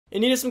You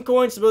needed some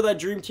coins to build that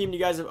dream team you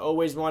guys have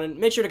always wanted.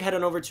 Make sure to head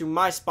on over to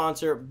my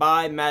sponsor,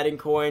 Buy Madden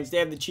Coins. They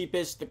have the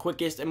cheapest, the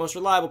quickest, and most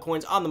reliable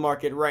coins on the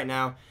market right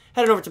now.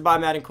 Head on over to Buy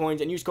Madden Coins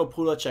and use code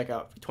Poodle at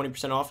checkout for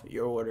 20% off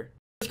your order.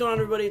 What's going on,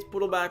 everybody? It's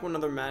Poodle back with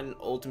another Madden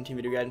Ultimate Team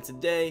video guide, and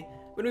today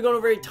we're going to be going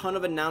over a ton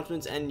of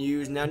announcements and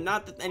news. Now,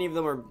 not that any of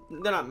them are,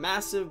 they're not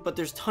massive, but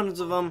there's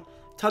tons of them.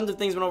 Tons of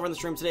things went over in the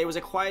stream today. It was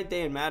a quiet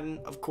day in Madden,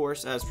 of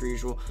course, as per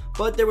usual,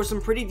 but there was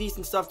some pretty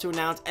decent stuff to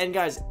announce. And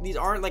guys, these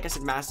aren't, like I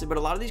said, massive, but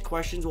a lot of these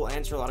questions will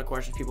answer a lot of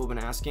questions people have been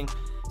asking,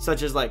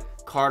 such as like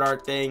card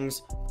art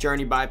things,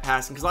 journey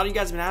bypassing, because a lot of you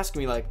guys have been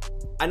asking me, like,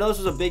 I know this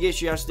was a big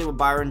issue yesterday with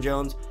Byron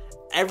Jones.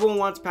 Everyone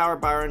wants to power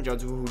Byron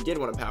Jones, who did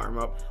want to power him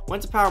up,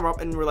 went to power him up,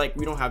 and we're like,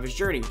 we don't have his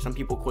journey. Some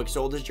people quick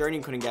sold his journey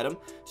and couldn't get him.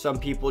 Some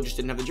people just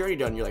didn't have the journey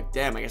done. You're like,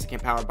 damn, I guess I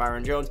can't power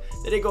Byron Jones.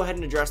 They did go ahead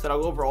and address that.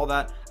 I'll go over all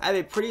that. I have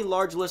a pretty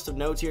large list of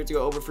notes here to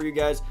go over for you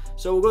guys.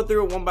 So we'll go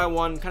through it one by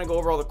one, kind of go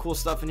over all the cool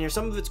stuff in here.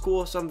 Some of it's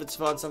cool, some of it's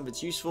fun, some of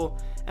it's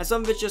useful, and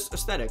some of it's just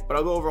aesthetic. But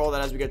I'll go over all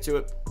that as we get to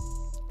it.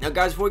 Now,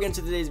 guys, before we get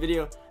into today's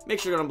video, make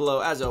sure to go down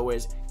below, as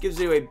always. Give this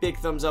video a big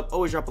thumbs up.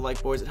 Always drop a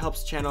like, boys. It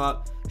helps the channel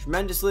out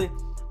tremendously.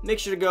 Make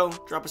sure to go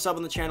drop a sub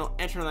on the channel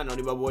and turn on that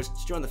noty bell, boys,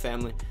 to join the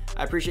family.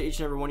 I appreciate each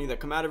and every one of you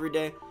that come out every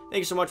day. Thank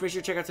you so much. Make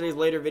sure to check out today's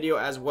later video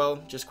as well.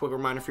 Just a quick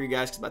reminder for you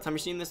guys, because by the time you're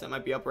seeing this, that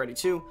might be up already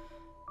too.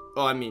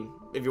 Well, I mean,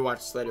 if you watch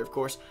this later, of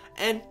course.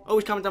 And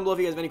always comment down below if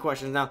you guys have any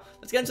questions. Now,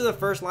 let's get into the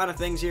first line of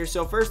things here.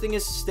 So first thing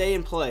is stay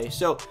and play.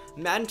 So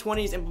Madden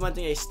 20 is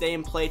implementing a stay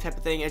and play type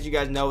of thing, as you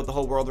guys know, with the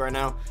whole world right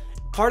now.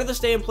 Part of the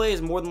stay and play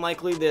is more than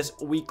likely this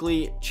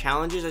weekly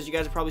challenges, as you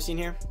guys have probably seen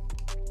here.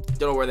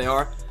 Don't know where they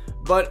are,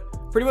 but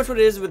pretty much what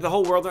it is with the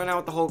whole world right now,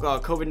 with the whole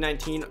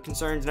COVID-19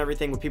 concerns and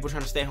everything, with people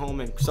trying to stay home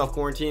and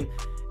self-quarantine.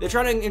 They're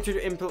trying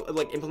to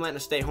implement a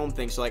stay-home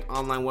thing. So like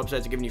online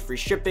websites are giving you free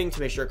shipping to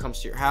make sure it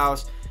comes to your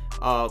house.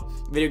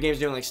 Video games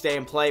doing like stay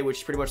and play, which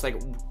is pretty much like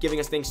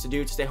giving us things to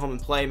do to stay home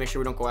and play, make sure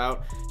we don't go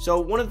out. So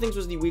one of the things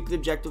was the weekly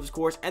objectives, of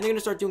course, and they're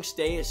gonna start doing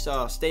stay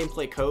and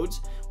play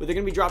codes, where they're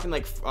gonna be dropping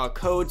like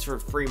codes for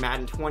free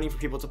Madden 20 for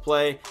people to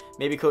play,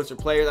 maybe codes for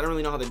players. I don't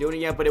really know how they're doing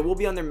it yet, but it will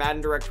be on their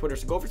Madden Direct Twitter.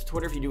 So go over to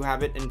Twitter if you do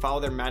have it and follow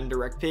their Madden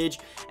Direct page,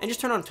 and just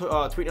turn on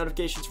tweet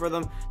notifications for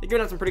them. They're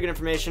giving out some pretty good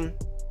information,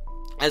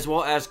 as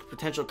well as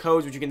potential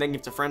codes, which you can then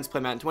give to friends to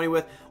play Madden 20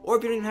 with. Or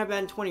if you don't even have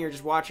Madden 20, you're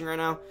just watching right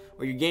now,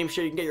 or you game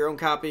shit, you can get your own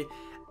copy.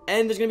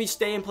 And there's going to be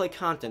stay and play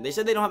content. They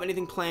said they don't have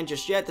anything planned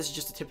just yet. This is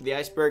just the tip of the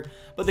iceberg.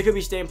 But there could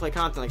be stay and play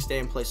content, like stay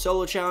and play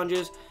solo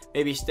challenges,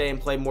 maybe stay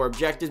and play more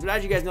objectives. But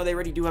as you guys know, they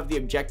already do have the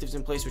objectives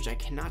in place, which I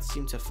cannot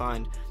seem to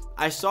find.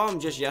 I saw them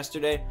just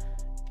yesterday.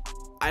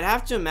 I'd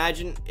have to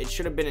imagine it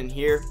should have been in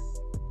here.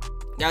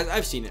 Guys,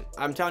 I've seen it.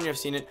 I'm telling you, I've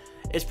seen it.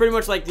 It's pretty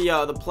much like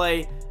the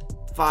play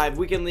 5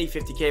 weekend league,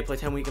 50k, play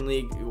 10 weekend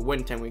league,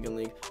 win 10 weekend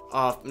league,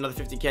 another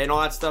 50k, and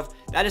all that stuff.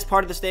 That is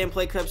part of the stay and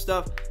play clip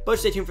stuff, but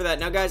stay tuned for that.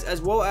 Now, guys,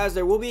 as well as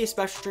there will be a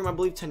special stream, I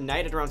believe,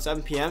 tonight at around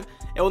 7 p.m.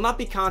 It will not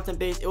be content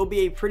based. It will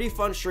be a pretty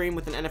fun stream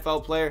with an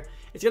NFL player.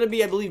 It's going to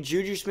be, I believe,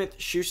 Juju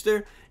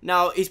Smith-Schuster.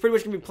 Now, he's pretty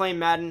much going to be playing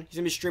Madden. He's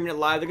going to be streaming it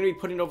live. They're going to be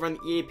putting it over on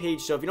the EA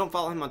page. So if you don't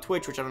follow him on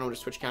Twitch, which I don't know what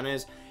his Twitch account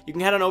is, you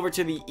can head on over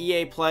to the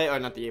EA Play, or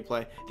not the EA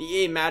Play, the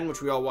EA Madden,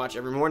 which we all watch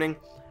every morning,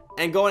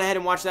 and go ahead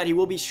and watch that. He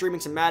will be streaming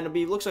some Madden.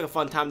 It looks like a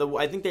fun time, though.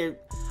 I don't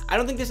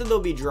think they said there'll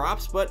be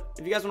drops, but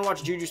if you guys want to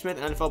watch Juju Smith,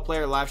 an NFL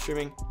player, live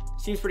streaming,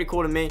 seems pretty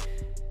cool to me.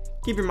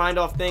 Keep your mind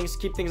off things,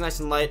 keep things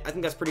nice and light. I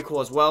think that's pretty cool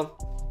as well.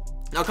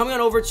 Now, coming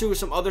on over to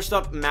some other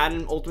stuff,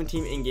 Madden Ultimate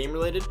Team in-game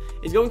related,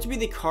 is going to be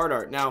the card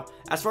art. Now,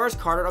 as far as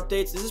card art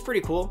updates, this is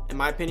pretty cool, in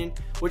my opinion,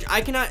 which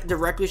I cannot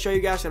directly show you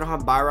guys. I don't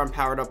have Byron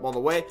powered up all the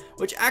way,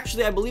 which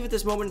actually, I believe at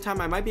this moment in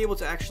time, I might be able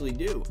to actually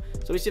do. So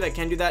let me see if I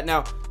can do that.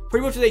 Now,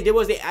 pretty much what they did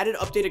was they added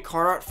updated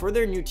card art for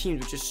their new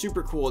teams, which is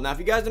super cool. Now, if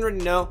you guys don't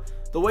already know,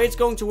 the way it's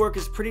going to work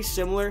is pretty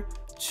similar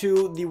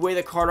to the way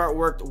the card art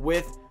worked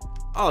with...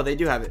 Oh, they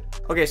do have it.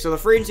 Okay, so the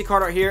free agency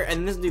card art here,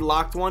 and this is the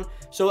locked one.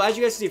 So as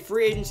you guys see,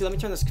 free agency, let me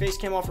turn this face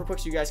cam off real quick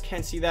so you guys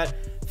can see that.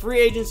 Free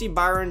agency,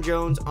 Byron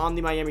Jones on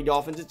the Miami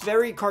Dolphins. It's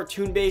very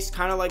cartoon based,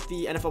 kind of like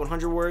the NFL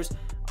 100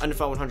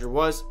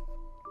 was.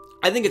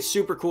 I think it's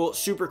super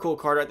cool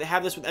card art. They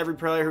have this with every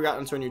player who got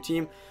onto a new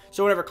team.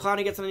 So whenever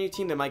Clowney gets on a new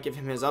team, they might give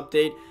him his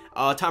update.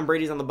 Tom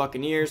Brady's on the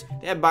Buccaneers.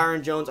 They have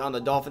Byron Jones on the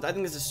Dolphins. I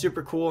think this is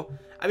super cool.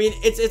 I mean,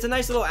 it's a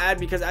nice little ad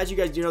because, as you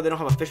guys do know, they don't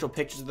have official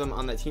pictures of them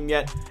on that team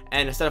yet.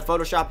 And instead of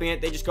photoshopping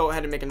it, they just go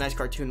ahead and make a nice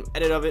cartoon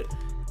edit of it.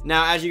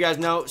 Now, as you guys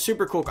know,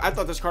 super cool. I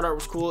thought this card art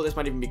was cool. This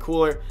might even be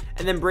cooler.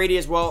 And then Brady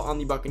as well on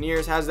the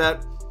Buccaneers has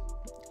that.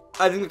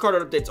 I think the card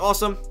art update's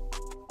awesome.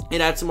 It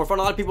adds some more fun.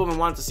 A lot of people have been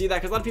wanting to see that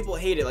because a lot of people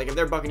hate it. Like, if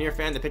they're a Buccaneer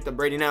fan, they picked up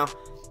Brady now.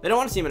 They don't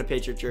want to see him in a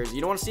Patriot jersey.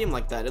 You don't want to see him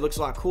like that. It looks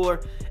a lot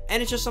cooler,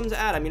 and it's just something to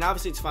add. I mean,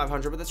 obviously it's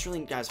 500, but that's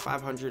really, guys,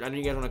 500. I know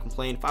you guys want to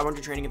complain.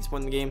 500 training at this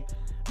point in the game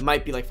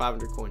might be like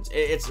 500 coins.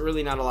 It's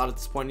really not a lot at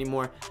this point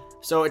anymore,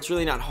 so it's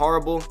really not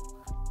horrible.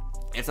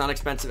 It's not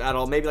expensive at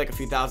all. Maybe like a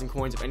few thousand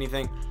coins, if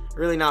anything.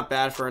 Really not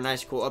bad for a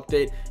nice, cool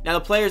update. Now,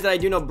 the players that I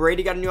do know,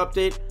 Brady got a new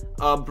update.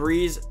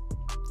 Breeze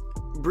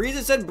Breeze,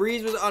 it said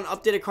Breeze was on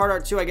updated card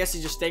art too. I guess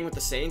he's just staying with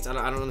the Saints. I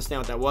don't understand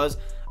what that was.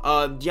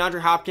 DeAndre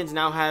Hopkins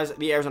now has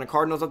the Arizona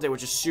Cardinals update,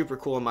 which is super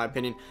cool in my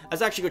opinion.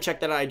 Let's actually go check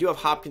that out. I do have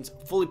Hopkins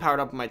fully powered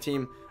up in my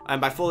team,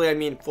 and by fully I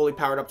mean fully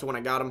powered up to when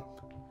I got him,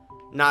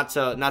 not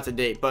to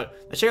date. But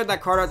let's check out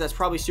that card art. That's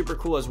probably super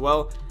cool as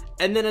well.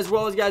 And then as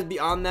well as guys,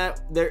 beyond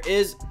that, there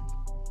is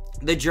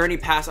the Journey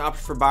Pass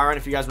option for Byron.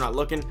 If you guys are not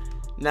looking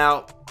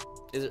now,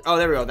 oh,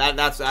 there we go.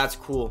 That's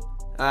cool.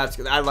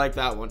 I like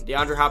that one.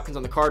 DeAndre Hopkins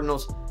on the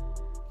Cardinals.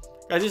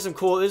 Guys, there's some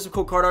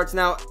cool card arts.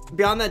 Now,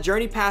 beyond that,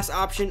 Journey Pass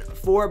option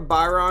for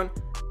Byron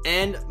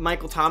and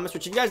Michael Thomas,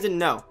 which if you guys didn't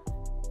know,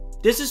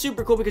 this is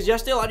super cool because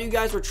yesterday a lot of you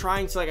guys were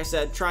trying to, like I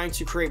said, trying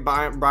to create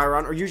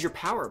Byron or use your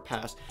Power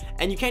Pass.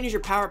 And you can't use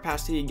your Power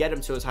Pass till you get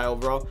him to his high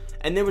overall.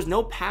 And there was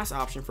no pass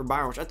option for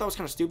Byron, which I thought was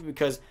kind of stupid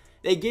because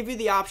they give you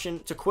the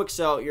option to quick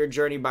sell your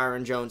Journey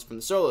Byron Jones from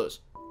the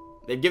solos.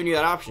 They've given you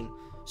that option.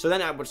 So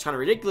then that was kind of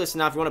ridiculous.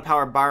 Now, if you want to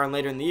power Byron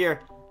later in the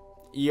year,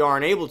 you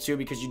aren't able to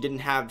because you didn't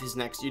have you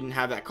didn't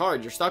have that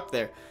card. You're stuck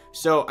there.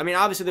 So, I mean,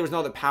 obviously there was no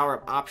other power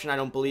up option, I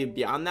don't believe,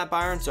 beyond that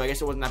Byron. So I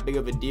guess it wasn't that big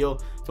of a deal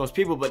to most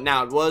people, but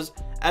now it was.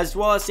 As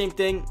well as same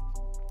thing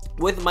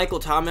with Michael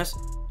Thomas,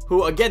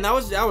 who again, that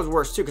was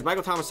worse too, because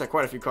Michael Thomas had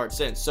quite a few cards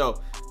since.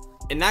 So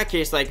in that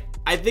case, like,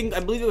 I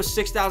believe it was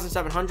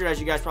 6,700, as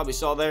you guys probably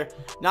saw there.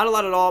 Not a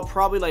lot at all.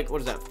 Probably like,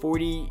 what is that,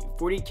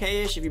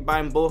 40K-ish if you buy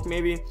in bulk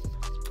maybe.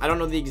 I don't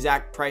know the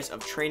exact price of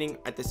training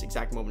at this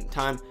exact moment in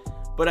time,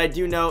 but I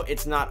do know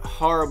it's not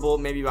horrible.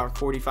 Maybe about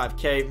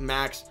 45K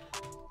max.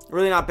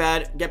 Really not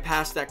bad. Get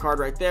past that card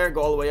right there,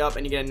 go all the way up,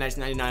 and you get a nice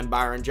 99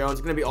 Byron Jones.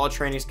 It's going to be all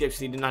training skips,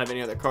 so he did not have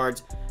any other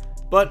cards.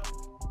 But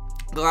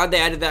glad they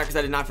added that because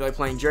I did not feel like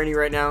playing Journey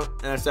right now, and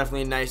that's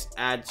definitely a nice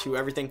add to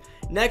everything.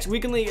 Next,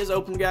 Weekend League is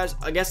open, guys.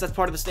 I guess that's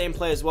part of the stay and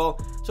play as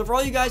well. So for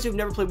all you guys who've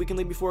never played Weekend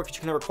League before because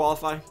you can never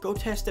qualify, go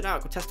test it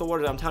out. Go test the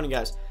waters out. I'm telling you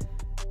guys.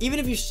 Even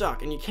if you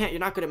suck and you're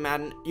not good at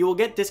Madden, you will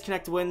get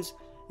disconnect wins.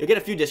 You'll get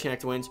a few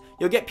disconnect wins.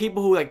 You'll get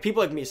people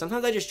like me.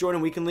 Sometimes I just join a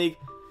Weekend League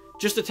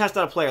just to test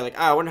out a player. Like,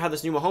 I wonder how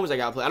this new Mahomes I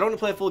gotta play. I don't want to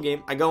play a full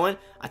game. I go in,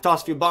 I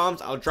toss a few bombs,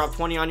 I'll drop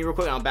 20 on you real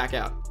quick, and I'll back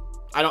out.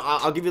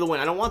 I'll give you the win.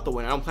 I don't want the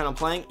win. I don't plan on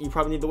playing. You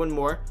probably need the win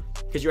more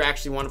because you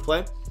actually want to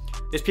play.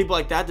 There's people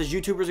like that. There's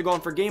YouTubers who are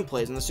going for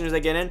gameplays, and as soon as they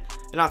get in,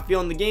 they're not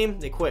feeling the game,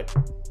 they quit.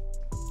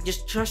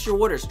 Just trust your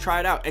waters, try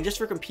it out, and just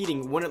for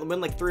competing,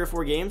 win like 3 or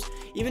 4 games,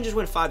 even just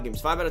win 5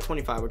 games, 5 out of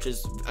 25, which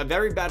is a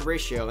very bad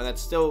ratio, and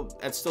that's still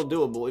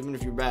doable even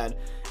if you're bad.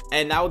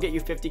 And that will get you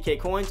 50K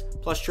coins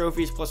plus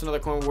trophies plus another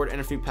coin reward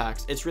and a few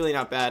packs. It's really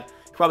not bad.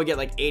 You probably get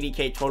like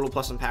 80K total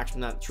plus some packs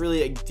from that. It's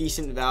really a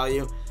decent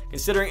value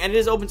considering, and it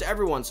is open to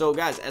everyone. So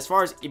guys, as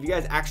far as if you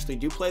guys actually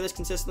do play this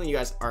consistently, you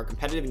guys are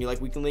competitive and you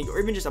like Weekend League, or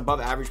even just above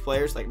average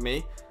players like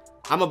me.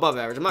 I'm above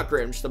average. I'm not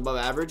great. I'm just above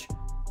average.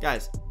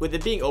 Guys, with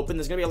it being open,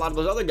 there's going to be a lot of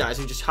those other guys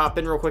who just hop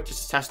in real quick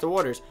just to test the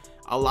waters.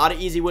 A lot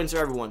of easy wins for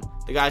everyone.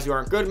 The guys who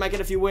aren't good might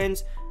get a few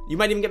wins. You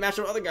might even get matched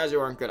up with other guys who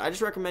aren't good. I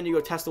just recommend you go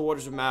test the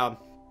waters with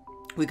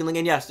Weekend League.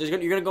 And yes, you're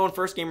going to go in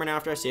first game right now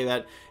after I say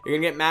that. You're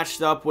going to get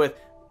matched up with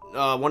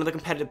one of the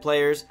competitive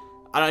players.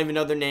 I don't even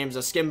know their names.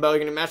 Skimbo. You're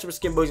going to match up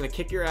with Skimbo. He's going to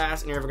kick your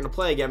ass, and you're never going to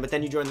play again. But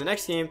then you join the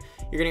next game.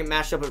 You're going to get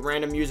matched up with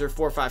random user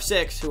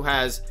 456 who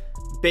has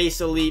base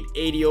elite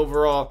 80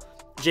 overall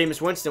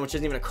Jameis Winston, which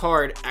isn't even a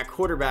card, at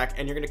quarterback,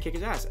 and you're going to kick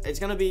his ass. It's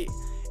going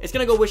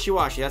to go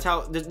wishy-washy. That's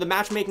how the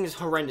matchmaking is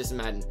horrendous in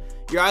Madden.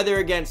 You're either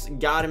against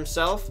God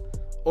himself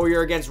or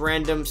you're against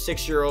random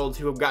 6-year-olds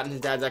who have gotten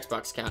his dad's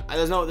Xbox account.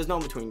 There's no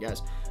in between,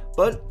 guys.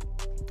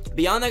 But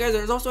beyond that, guys,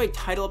 there's also a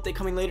title update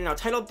coming later. Now,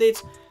 title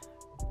updates,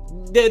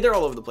 they're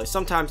all over the place.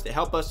 Sometimes they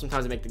help us.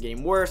 Sometimes they make the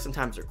game worse.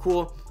 Sometimes they're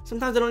cool.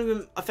 Sometimes they don't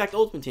even affect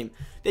Ultimate Team.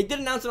 They did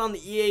announce it on the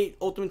EA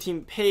Ultimate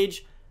Team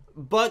page,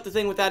 but the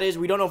thing with that is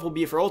we don't know if we'll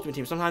be for Ultimate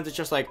Team. Sometimes it's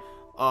just like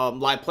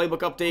live playbook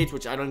updates,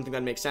 which I don't think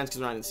that makes sense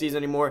because we're not in the season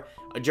anymore.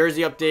 A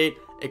jersey update.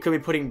 It could be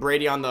putting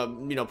Brady on the,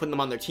 putting them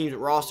on their teams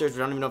with rosters. We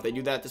don't even know if they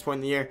do that at this point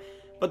in the year.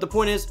 But the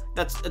point is,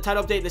 that's a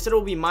title update. They said it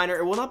will be minor.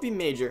 It will not be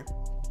major.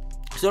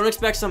 So don't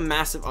expect some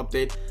massive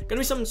update. Gonna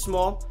be something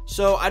small.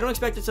 So I don't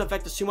expect it to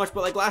affect us too much.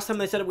 But like last time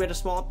they said we had a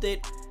small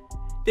update,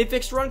 they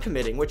fixed run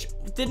committing, which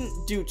didn't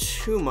do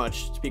too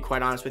much, to be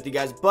quite honest with you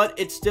guys. But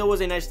it still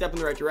was a nice step in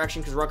the right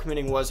direction because run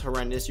committing was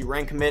horrendous. You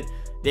ran commit,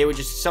 they would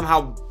just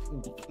somehow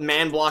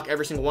man block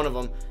every single one of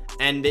them.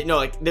 And there'd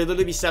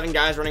literally be 7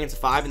 guys running into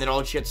 5, and they'd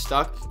all just get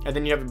stuck. And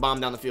then you have a bomb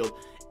down the field.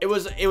 It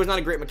was not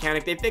a great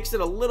mechanic. They fixed it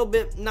a little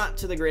bit, not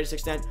to the greatest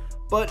extent.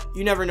 But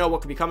you never know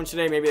what could be coming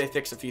today. Maybe they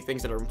fix a few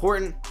things that are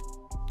important.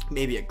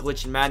 Maybe a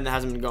glitch in Madden that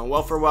hasn't been going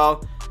well for a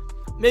while.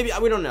 Maybe,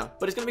 we don't know.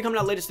 But it's going to be coming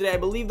out later today. I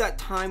believe that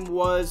time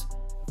was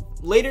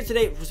later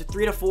today. Was it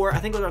 3 to 4? I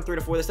think it was around 3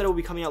 to 4. They said it will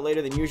be coming out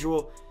later than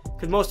usual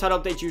because most title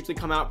updates usually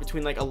come out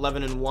between like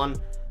 11 and 1.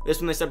 This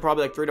one they said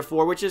probably like 3 to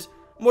 4, which is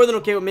more than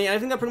okay with me. And I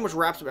think that pretty much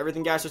wraps up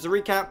everything, guys. So to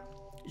recap,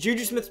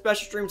 Juju Smith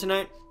special stream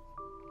tonight.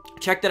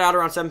 Check that out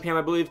around 7 p.m.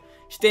 I believe.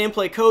 Stay and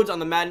play codes on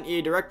the Madden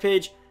EA Direct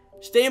page.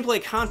 Stay and play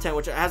content,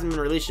 which hasn't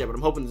been released yet, but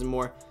I'm hoping there's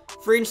more.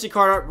 Free agency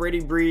card art, Brady,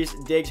 Breeze,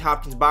 Diggs,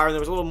 Hopkins, Byron. There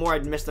was a little more. I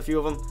missed a few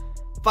of them.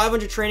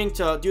 500 training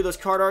to do those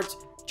card arts.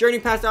 Journey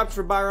pass options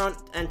for Byron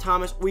and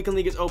Thomas. Weekend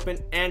League is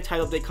open and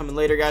title update coming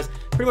later, guys.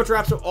 Pretty much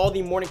wraps up all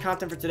the morning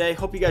content for today.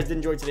 Hope you guys did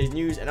enjoy today's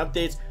news and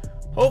updates.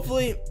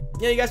 Hopefully,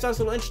 yeah, you guys found this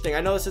a little interesting.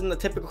 I know this isn't the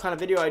typical kind of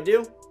video I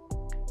do.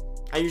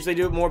 I usually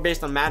do it more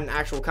based on Madden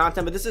actual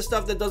content, but this is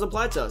stuff that does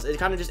apply to us. It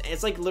kind of just,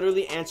 it's like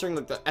literally answering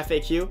like the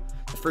FAQ,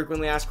 the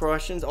frequently asked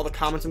questions, all the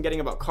comments I'm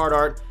getting about card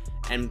art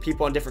and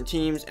people on different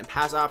teams and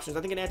pass options.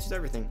 I think it answers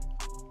everything.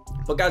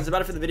 But guys, that's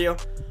about it for the video.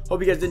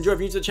 Hope you guys did enjoy. If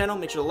you're new to the channel,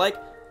 make sure to like.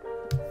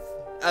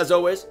 As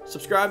always,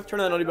 subscribe, turn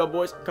on the noty bell,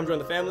 boys. Come join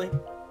the family.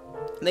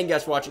 Thank you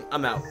guys for watching.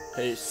 I'm out.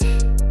 Peace.